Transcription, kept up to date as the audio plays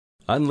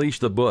Unleash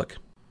the book.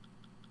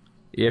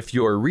 If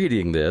you're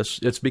reading this,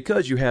 it's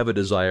because you have a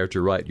desire to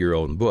write your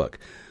own book,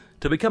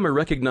 to become a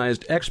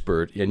recognized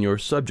expert in your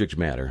subject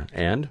matter,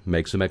 and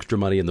make some extra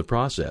money in the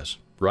process,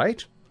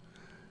 right?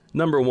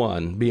 Number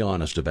one, be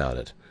honest about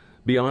it.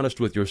 Be honest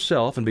with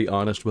yourself and be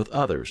honest with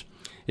others.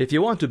 If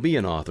you want to be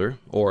an author,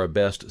 or a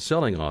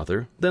best-selling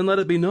author, then let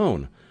it be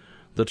known.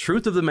 The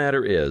truth of the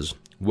matter is,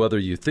 whether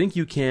you think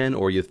you can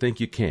or you think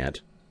you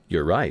can't,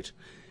 you're right.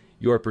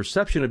 Your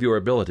perception of your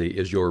ability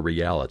is your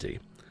reality.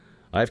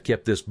 I've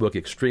kept this book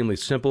extremely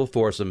simple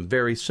for some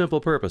very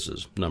simple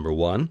purposes. Number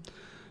one,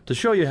 to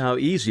show you how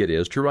easy it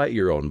is to write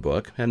your own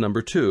book, and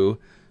number two,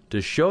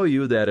 to show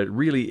you that it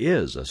really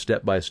is a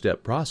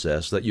step-by-step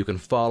process that you can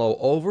follow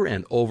over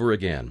and over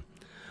again.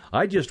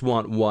 I just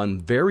want one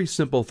very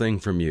simple thing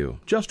from you,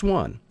 just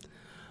one.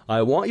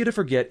 I want you to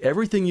forget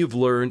everything you've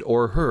learned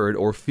or heard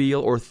or feel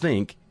or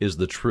think is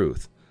the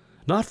truth.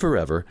 Not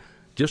forever,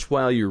 just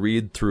while you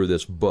read through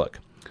this book.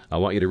 I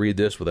want you to read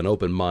this with an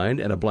open mind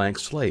and a blank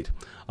slate.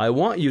 I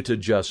want you to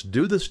just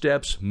do the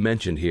steps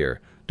mentioned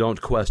here.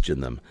 Don't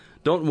question them.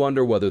 Don't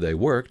wonder whether they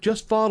work.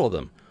 Just follow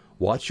them.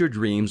 Watch your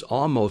dreams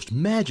almost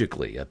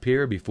magically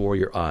appear before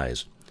your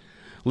eyes.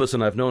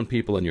 Listen, I've known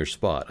people in your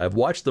spot. I've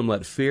watched them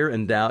let fear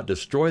and doubt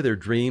destroy their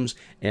dreams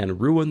and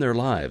ruin their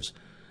lives.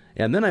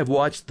 And then I've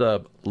watched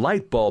the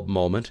light bulb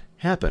moment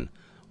happen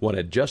when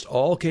it just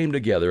all came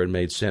together and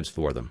made sense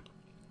for them.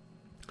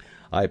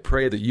 I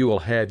pray that you will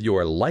have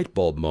your light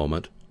bulb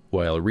moment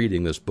while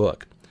reading this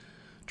book.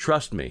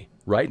 Trust me,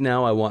 right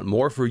now I want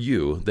more for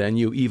you than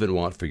you even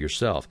want for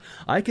yourself.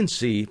 I can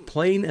see,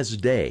 plain as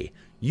day,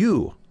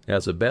 you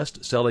as a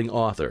best-selling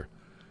author.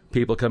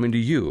 People coming to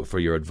you for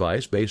your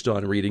advice based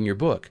on reading your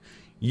book.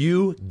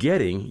 You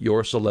getting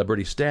your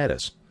celebrity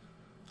status.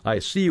 I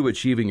see you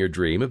achieving your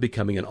dream of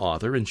becoming an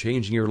author and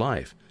changing your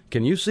life.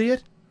 Can you see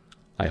it?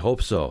 I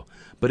hope so.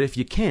 But if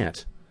you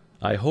can't,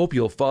 I hope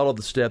you'll follow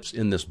the steps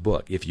in this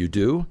book. If you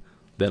do,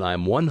 then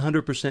I'm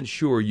 100%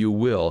 sure you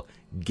will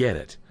get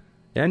it.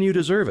 And you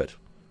deserve it.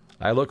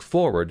 I look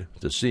forward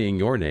to seeing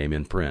your name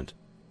in print.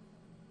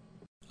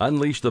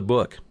 Unleash the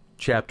book,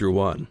 Chapter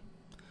 1.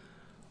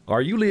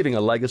 Are you leaving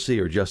a legacy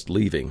or just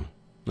leaving?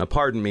 Now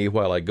pardon me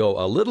while I go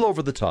a little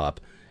over the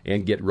top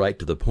and get right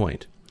to the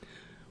point.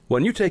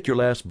 When you take your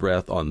last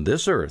breath on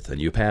this earth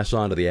and you pass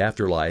on to the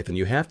afterlife and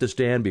you have to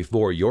stand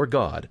before your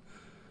God,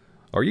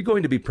 are you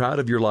going to be proud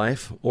of your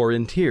life or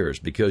in tears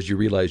because you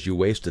realize you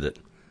wasted it?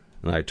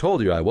 And I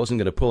told you I wasn't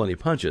going to pull any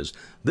punches.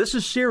 This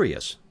is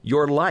serious.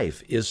 Your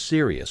life is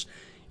serious.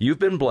 You've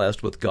been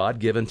blessed with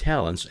God-given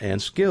talents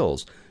and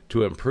skills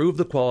to improve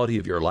the quality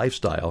of your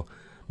lifestyle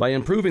by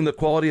improving the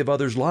quality of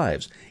others'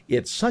 lives.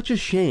 It's such a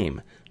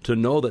shame to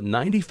know that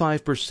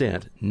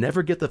 95%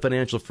 never get the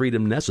financial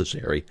freedom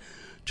necessary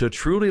to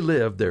truly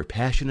live their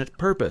passionate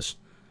purpose.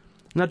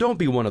 Now, don't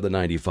be one of the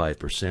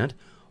 95%.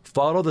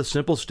 Follow the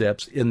simple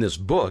steps in this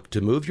book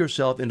to move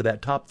yourself into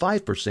that top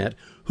 5%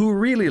 who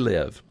really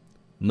live,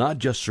 not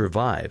just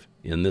survive,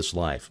 in this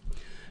life.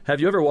 Have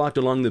you ever walked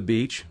along the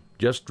beach,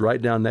 just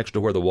right down next to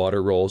where the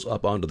water rolls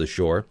up onto the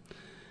shore?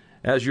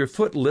 As your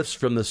foot lifts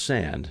from the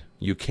sand,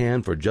 you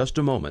can, for just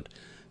a moment,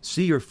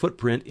 see your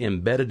footprint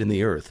embedded in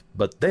the earth.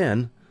 But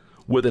then,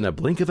 within a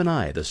blink of an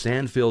eye, the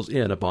sand fills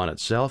in upon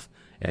itself,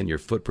 and your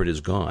footprint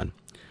is gone.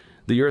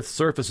 The earth's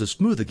surface is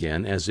smooth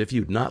again, as if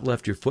you'd not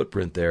left your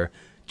footprint there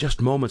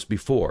just moments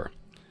before.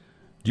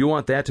 Do you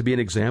want that to be an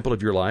example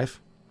of your life?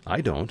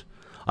 I don't.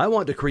 I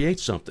want to create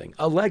something,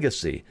 a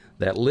legacy,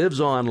 that lives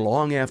on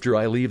long after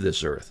I leave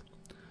this earth.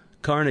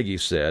 Carnegie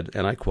said,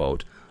 and I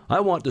quote, "I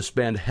want to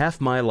spend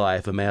half my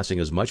life amassing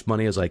as much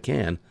money as I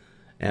can,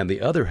 and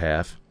the other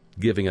half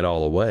giving it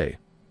all away."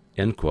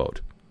 End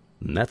quote.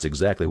 And that's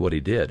exactly what he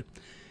did.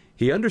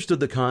 He understood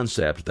the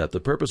concept that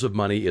the purpose of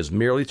money is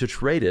merely to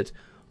trade it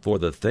for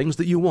the things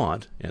that you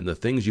want and the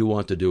things you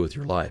want to do with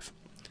your life.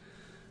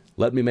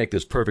 Let me make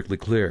this perfectly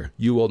clear.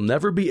 You will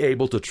never be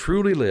able to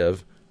truly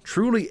live,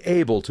 truly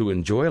able to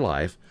enjoy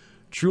life,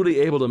 truly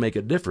able to make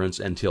a difference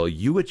until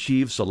you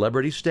achieve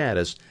celebrity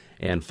status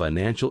and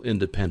financial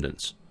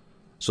independence.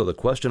 So the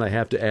question I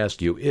have to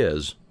ask you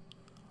is,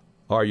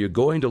 are you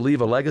going to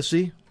leave a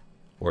legacy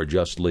or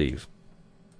just leave?